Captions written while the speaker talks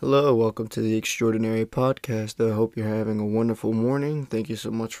Hello, welcome to the Extraordinary Podcast. I hope you're having a wonderful morning. Thank you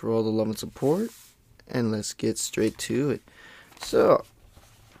so much for all the love and support. And let's get straight to it. So,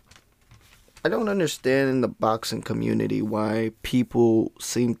 I don't understand in the boxing community why people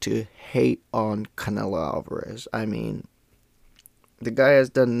seem to hate on Canelo Alvarez. I mean, the guy has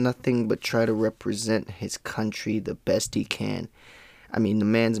done nothing but try to represent his country the best he can. I mean, the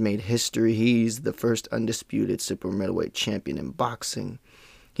man's made history. He's the first undisputed super middleweight champion in boxing.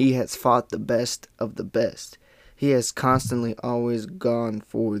 He has fought the best of the best. He has constantly always gone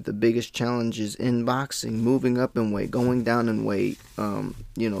for the biggest challenges in boxing, moving up in weight, going down in weight,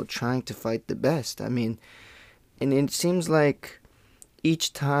 trying to fight the best. I mean, and it seems like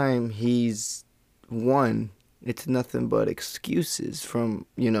each time he's won, it's nothing but excuses from,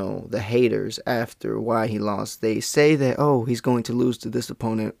 the haters after why he lost. They say that, oh, he's going to lose to this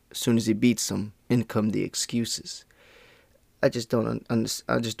opponent as soon as he beats him. In come the excuses. I just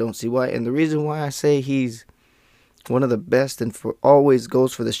don't see why. And the reason why I say he's one of the best and for always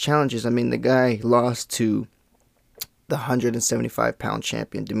goes for this challenges. I mean, the guy lost to the 175-pound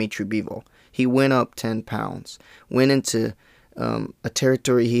champion Dimitri Bivol. He went up 10 pounds, went into a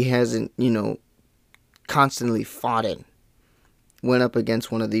territory he hasn't, constantly fought in. Went up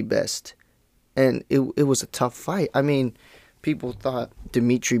against one of the best, and it was a tough fight. I mean, people thought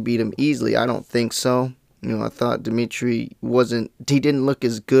Dimitri beat him easily. I don't think so. I thought Dimitri he didn't look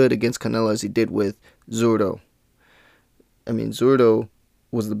as good against Canelo as he did with Zurdo. I mean, Zurdo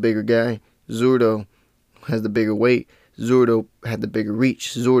was the bigger guy. Zurdo has the bigger weight. Zurdo had the bigger reach.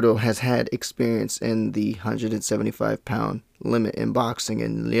 Zurdo has had experience in the 175-pound limit in boxing,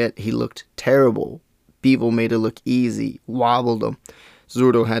 and yet he looked terrible. Bivol made it look easy, wobbled him.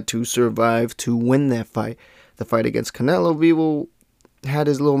 Zurdo had to survive to win that fight. The fight against Canelo, Bivol had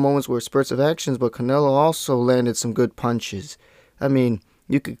his little moments where spurts of actions, but Canelo also landed some good punches. I mean,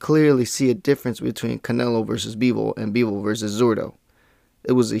 you could clearly see a difference between Canelo versus Bivol and Bivol versus Zurdo.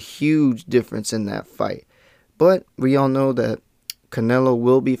 It was a huge difference in that fight. But we all know that Canelo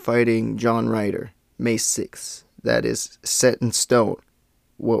will be fighting John Ryder May 6th. That is set in stone.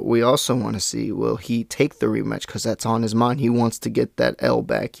 What we also want to see, will he take the rematch? Because that's on his mind. He wants to get that L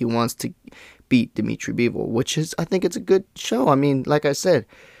back. He wants to beat Dimitri Bivol, which is, I think it's a good show. I mean, like I said,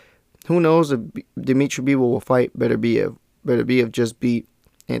 who knows if Dimitri Bivol will fight Beterbiev. Beterbiev just beat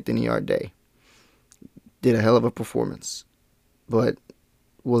Anthony Yarde. Did a hell of a performance. But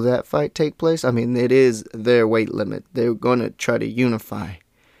will that fight take place? I mean, it is their weight limit. They're going to try to unify.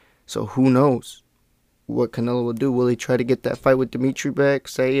 So who knows what Canelo will do. Will he try to get that fight with Dimitri back?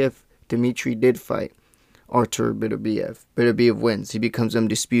 Say if Dimitri did fight Artur Beterbiev. Beterbiev wins. He becomes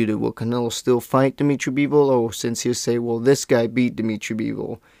undisputed. Will Canelo still fight Dimitri Bivol? Or since he'll say, well, this guy beat Dimitri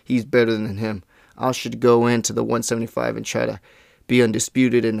Bivol, he's better than him, I should go into the 175 and try to be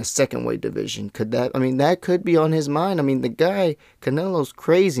undisputed in the second weight division. That could be on his mind. I mean, the guy, Canelo's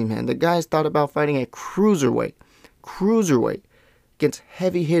crazy, man. The guy's thought about fighting at cruiserweight against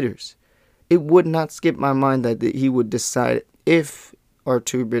heavy hitters. It would not skip my mind that he would decide if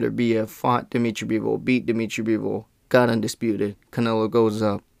Artur Beterbiev fought Dimitri Bivol, beat Dimitri Bivol, got undisputed. Canelo goes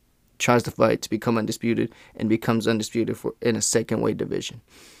up, tries to fight to become undisputed, and becomes undisputed in a second weight division.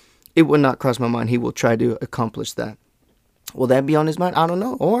 It would not cross my mind he will try to accomplish that. Will that be on his mind? I don't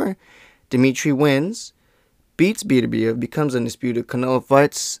know. Or Dimitri wins, beats Beterbiev, becomes undisputed. Canelo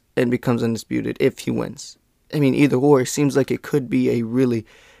fights and becomes undisputed if he wins. I mean, either or, it seems like it could be a really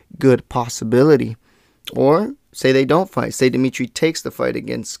good possibility. Or say they don't fight. Say Dimitri takes the fight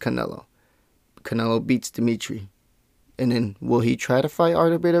against Canelo. Canelo beats Dimitri. And then will he try to fight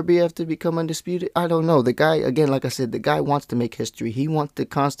Artur Beterbiev to become undisputed? I don't know. The guy, again, like I said, the guy wants to make history. He wants to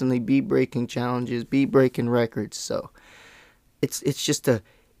constantly be breaking challenges, be breaking records. So it's just a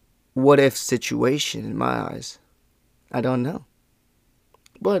what-if situation in my eyes. I don't know.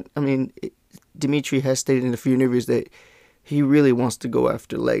 But, I mean, Dimitri has stated in a few interviews that he really wants to go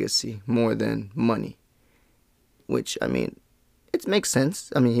after legacy more than money. Which, I mean, it makes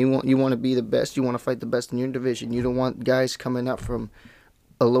sense. I mean, you want to be the best. You want to fight the best in your division. You don't want guys coming up from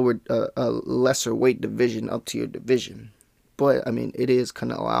a lesser weight division up to your division. But, I mean, it is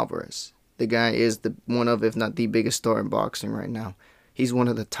Canelo Alvarez. The guy is one of, if not the biggest star in boxing right now. He's one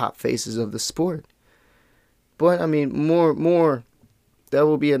of the top faces of the sport. But, I mean, more. That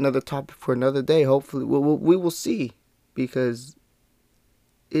will be another topic for another day. Hopefully, we will see, because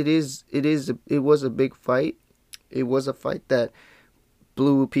it was a big fight. It was a fight that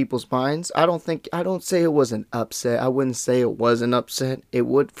blew people's minds. I don't say it was an upset. I wouldn't say it was an upset.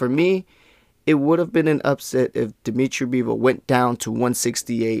 For me, it would have been an upset if Dimitri Bivol went down to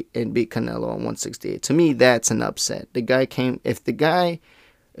 168 and beat Canelo on 168. To me, that's an upset. If the guy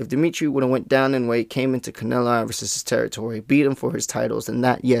If Dimitri would have went down in weight, came into Canelo Alvarez' territory, beat him for his titles, then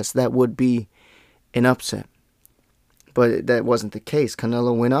that would be an upset. But that wasn't the case.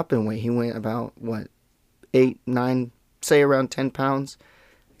 Canelo went up in weight. He went about, 8, 9, say around 10 pounds.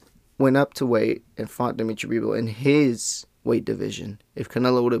 Went up to weight and fought Dimitri Bivol in his weight division. If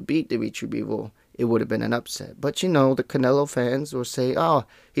Canelo would have beat Dimitri Bivol, it would have been an upset. But the Canelo fans will say, oh,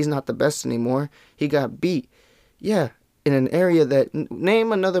 he's not the best anymore. He got beat. Yeah, in an area that,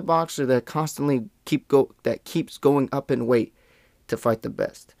 name another boxer that constantly keeps going up in weight to fight the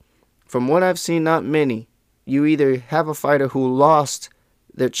best. From what I've seen, not many. You either have a fighter who lost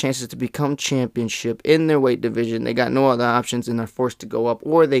their chances to become championship in their weight division, they got no other options and are forced to go up,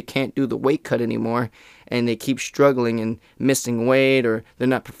 or they can't do the weight cut anymore and they keep struggling and missing weight, or they're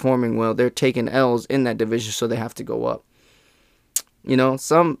not performing well. They're taking L's in that division, so they have to go up.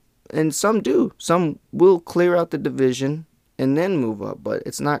 Some do. Some will clear out the division and then move up, but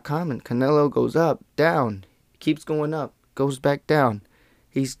it's not common. Canelo goes up, down, keeps going up, goes back down.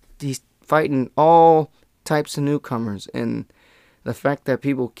 He's fighting all types of newcomers, and the fact that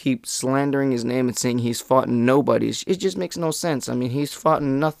people keep slandering his name and saying he's fought nobodies, it just makes no sense. I mean, he's fought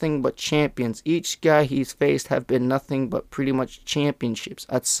nothing but champions. Each guy he's faced have been nothing but pretty much championships,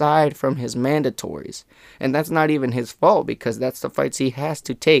 aside from his mandatories. And that's not even his fault, because that's the fights he has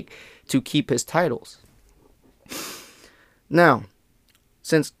to take to keep his titles. Now,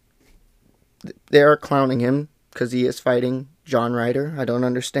 since they are clowning him because he is fighting John Ryder, I don't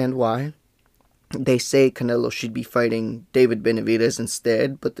understand why. They say Canelo should be fighting David Benavidez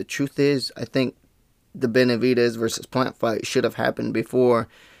instead, but the truth is, I think the Benavidez versus Plant fight should have happened before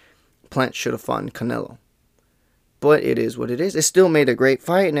Plant should have fought Canelo. But it is what it is. It still made a great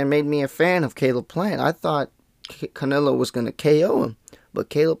fight, and it made me a fan of Caleb Plant. I thought Canelo was going to KO him, but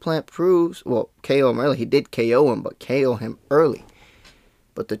Caleb Plant proves, KO him early. He did KO him, but KO him early.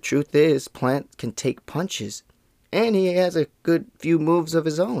 But the truth is, Plant can take punches, and he has a good few moves of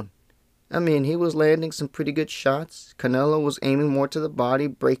his own. I mean, he was landing some pretty good shots. Canelo was aiming more to the body,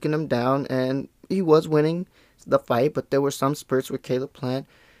 breaking him down, and he was winning the fight. But there were some spurts where Caleb Plant,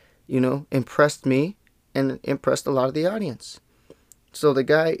 impressed me and impressed a lot of the audience. So the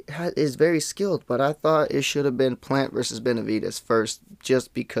guy is very skilled, but I thought it should have been Plant versus Benavidez first,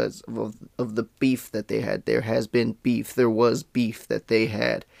 just because of the beef that they had. There has been beef. There was beef that they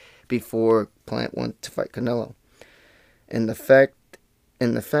had before Plant went to fight Canelo. And the fact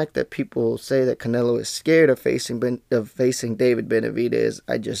that people say that Canelo is scared of facing David Benavidez,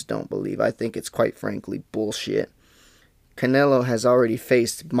 I just don't believe. I think it's quite frankly bullshit. Canelo has already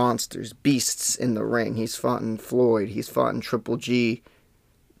faced monsters, beasts in the ring. He's fought in Floyd. He's fought in Triple G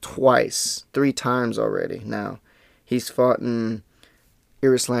twice, 3 times already now. He's fought in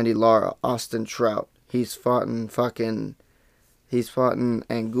Irislandi Lara, Austin Trout. He's fought in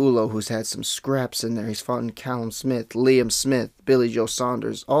Angulo, who's had some scraps in there. He's fought in Callum Smith, Liam Smith, Billy Joe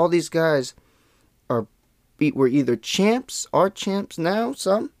Saunders. All these guys were either are champs now,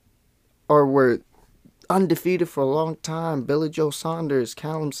 some, or were undefeated for a long time. Billy Joe Saunders,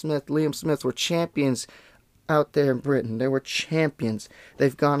 Callum Smith, Liam Smith were champions out there in Britain. They were champions.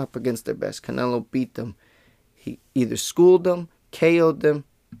 They've gone up against their best. Canelo beat them. He either schooled them, KO'd them,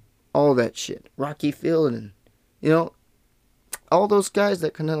 all that shit. Rocky Fielding, all those guys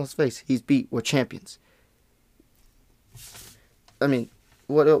that Canelo's faced, he's beat, were champions. I mean,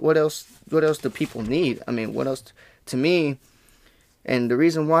 what else do people need? I mean, what else? To me, and the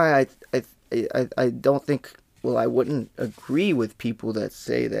reason why I don't think, I wouldn't agree with people that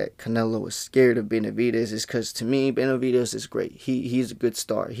say that Canelo is scared of Benavidez, is because to me, Benavidez is great. He's a good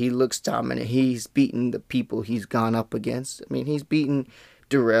star. He looks dominant. He's beaten the people he's gone up against. I mean, he's beaten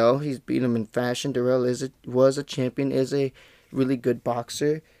Durrell. He's beaten him in fashion. Durrell was a champion, is a really good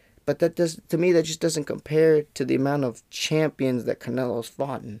boxer, but that just doesn't compare to the amount of champions that Canelo's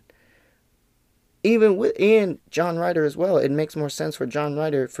fought in. Even with John Ryder as well, it makes more sense for John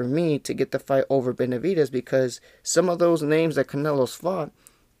Ryder, for me, to get the fight over Benavidez, because some of those names that Canelo's fought,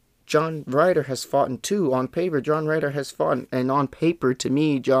 John Ryder has fought in too. On paper, John Ryder has fought, and on paper, to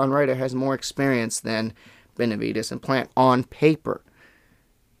me, John Ryder has more experience than Benavidez and Plant on paper.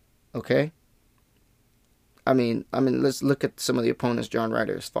 Okay? I mean, let's look at some of the opponents John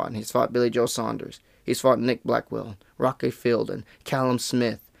Ryder has fought. He's fought Billy Joe Saunders. He's fought Nick Blackwell, Rocky Fielding, Callum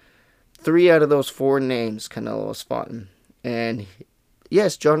Smith. 3 out of those 4 names Canelo has fought in. And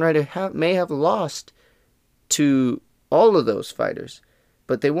yes, John Ryder may have lost to all of those fighters,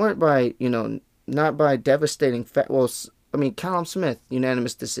 but they weren't by, not by devastating Callum Smith,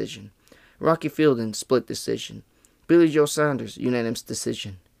 unanimous decision. Rocky Fielding, split decision. Billy Joe Saunders, unanimous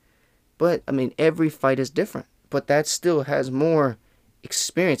decision. But, every fight is different. But that still has more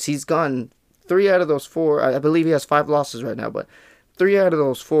experience. He's gone 3 out of those 4. I believe he has 5 losses right now, but 3 out of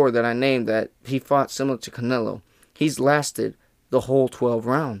those 4 that I named that he fought similar to Canelo, he's lasted the whole 12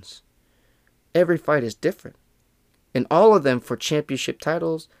 rounds. Every fight is different. And all of them for championship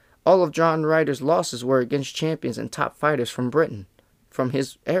titles. All of John Ryder's losses were against champions and top fighters from Britain, from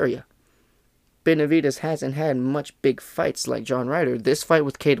his area. Benavidez hasn't had much big fights like John Ryder. This fight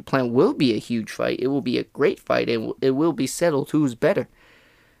with Caleb Plant will be a huge fight. It will be a great fight. It will be settled who's better.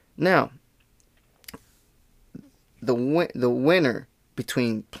 Now, the winner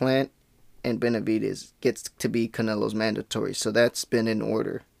between Plant and Benavidez gets to be Canelo's mandatory. So that's been in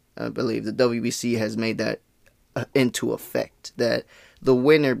order. I believe the WBC has made that into effect, that the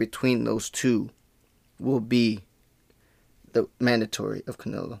winner between those two will be the mandatory of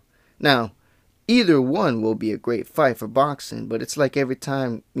Canelo. Now, either one will be a great fight for boxing, but it's like every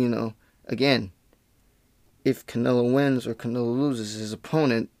time, again, if Canelo wins or Canelo loses, his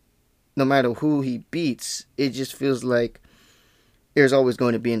opponent, no matter who he beats, it just feels like there's always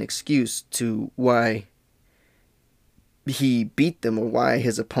going to be an excuse to why he beat them or why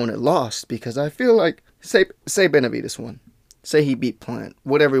his opponent lost. Because I feel like, say Benavidez won. Say he beat Plant.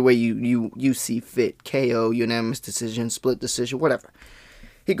 Whatever way you see fit. KO, unanimous decision, split decision, whatever.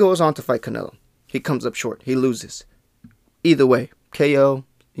 He goes on to fight Canelo. He comes up short. He loses. Either way, KO,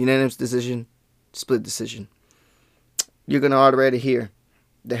 unanimous decision, split decision. You're going to already hear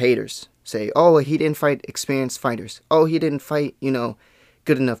the haters say, oh, he didn't fight experienced fighters. Oh, he didn't fight,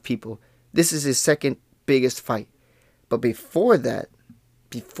 good enough people. This is his second biggest fight. But before that,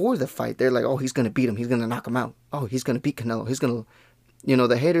 before the fight, they're like, oh, he's going to beat him. He's going to knock him out. Oh, he's going to beat Canelo. He's going to,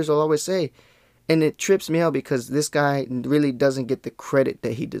 the haters will always say, and it trips me out because this guy really doesn't get the credit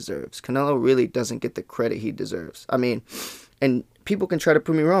that he deserves. Canelo really doesn't get the credit he deserves. I mean, and people can try to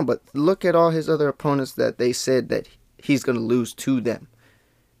prove me wrong, but look at all his other opponents that they said that he's going to lose to them.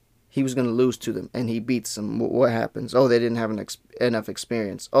 He was going to lose to them, and he beats them. What happens? Oh, they didn't have enough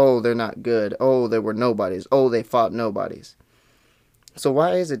experience. Oh, they're not good. Oh, they were nobodies. Oh, they fought nobodies. So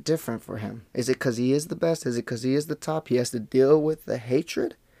why is it different for him? Is it because he is the best? Is it because he is the top? He has to deal with the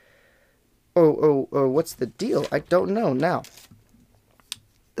hatred? Or what's the deal? I don't know. Now,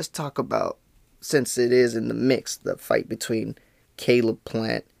 let's talk about, since it is in the mix, the fight between Caleb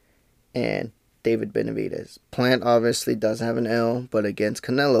Plant and David Benavidez. Plant obviously does have an L, but against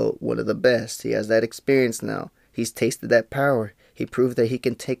Canelo, one of the best. He has that experience now. He's tasted that power. He proved that he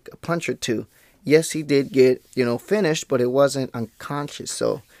can take a punch or two. Yes, he did get, finished, but it wasn't unconscious.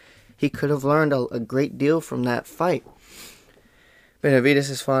 So he could have learned a great deal from that fight. Benavidez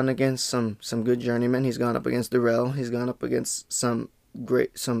has fought against some good journeymen. He's gone up against Durrell. He's gone up against some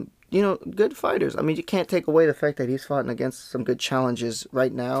good fighters. I mean, you can't take away the fact that he's fought against some good challenges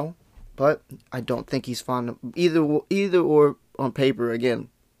right now. But I don't think he's fought either or on paper. Again,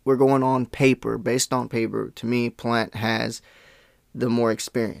 we're going on paper, based on paper. To me, Plant has the more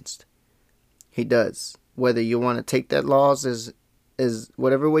experienced. He does. Whether you want to take that loss as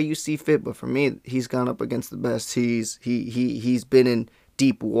whatever way you see fit, but for me, he's gone up against the best. He's been in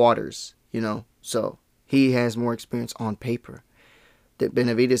deep waters, So he has more experience on paper. That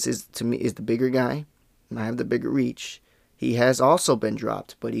Benavidez is the bigger guy. I have the bigger reach. He has also been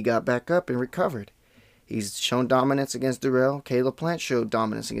dropped, but he got back up and recovered. He's shown dominance against Durrell. Caleb Plant showed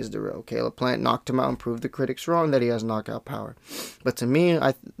dominance against Durrell. Caleb Plant knocked him out and proved the critics wrong that he has knockout power. But to me,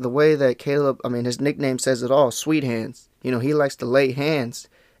 the way that Caleb, his nickname says it all, sweet hands. He likes to lay hands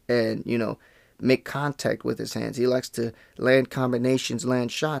and, make contact with his hands. He likes to land combinations,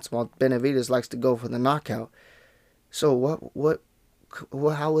 land shots, while Benavidez likes to go for the knockout. So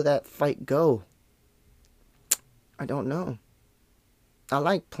how will that fight go? I don't know. I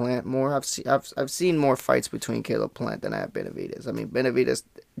like Plant more. I've seen more fights between Caleb Plant than I have Benavidez. I mean, Benavidez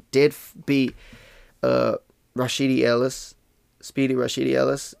did beat Speedy Rashidi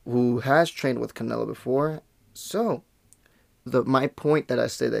Ellis, who has trained with Canelo before. So, my point that I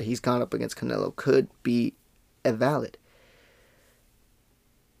said that he's gone up against Canelo could be valid.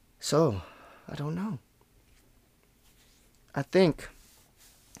 So, I don't know. I think,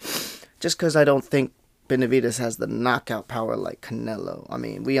 just because I don't think Benavidez has the knockout power like Canelo. I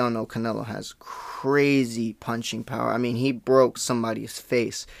mean, we all know Canelo has crazy punching power. I mean, he broke somebody's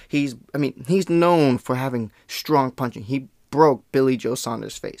face. He's known for having strong punching. He broke Billy Joe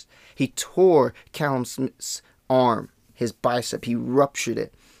Saunders' face. He tore Callum Smith's arm, his bicep. He ruptured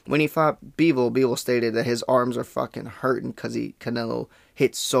it. When he fought Bivol stated that his arms are fucking hurting because Canelo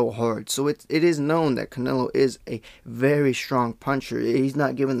hit so hard. So it is known that Canelo is a very strong puncher. He's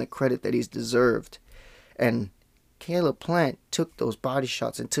not given the credit that he's deserved. And Caleb Plant took those body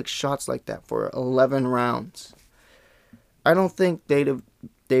shots and took shots like that for 11 rounds. I don't think David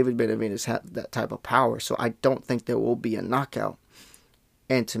Benavidez has that type of power, so I don't think there will be a knockout.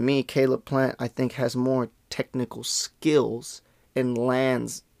 And to me, Caleb Plant, I think, has more technical skills and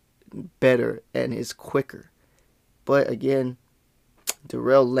lands better and is quicker. But again,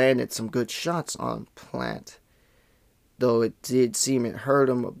 Darrell landed some good shots on Plant. Though it did seem it hurt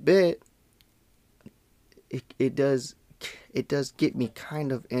him a bit, it does get me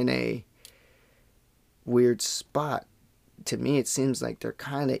kind of in a weird spot. To me, it seems like they're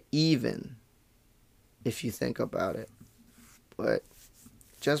kind of even, if you think about it. But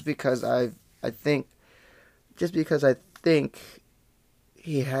just because I think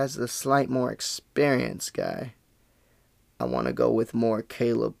he has the slight more experience guy, I want to go with more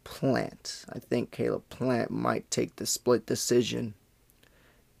Caleb Plant. I think Caleb Plant might take the split decision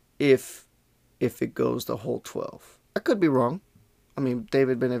if it goes the whole 12. I could be wrong. I mean,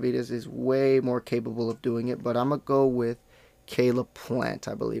 David Benavidez is way more capable of doing it, but I'm going to go with Caleb Plant,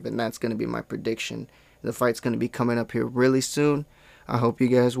 I believe, and that's going to be my prediction. The fight's going to be coming up here really soon. I hope you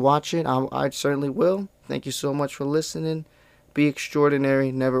guys watch it. I certainly will. Thank you so much for listening. Be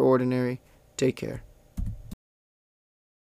extraordinary, never ordinary. Take care.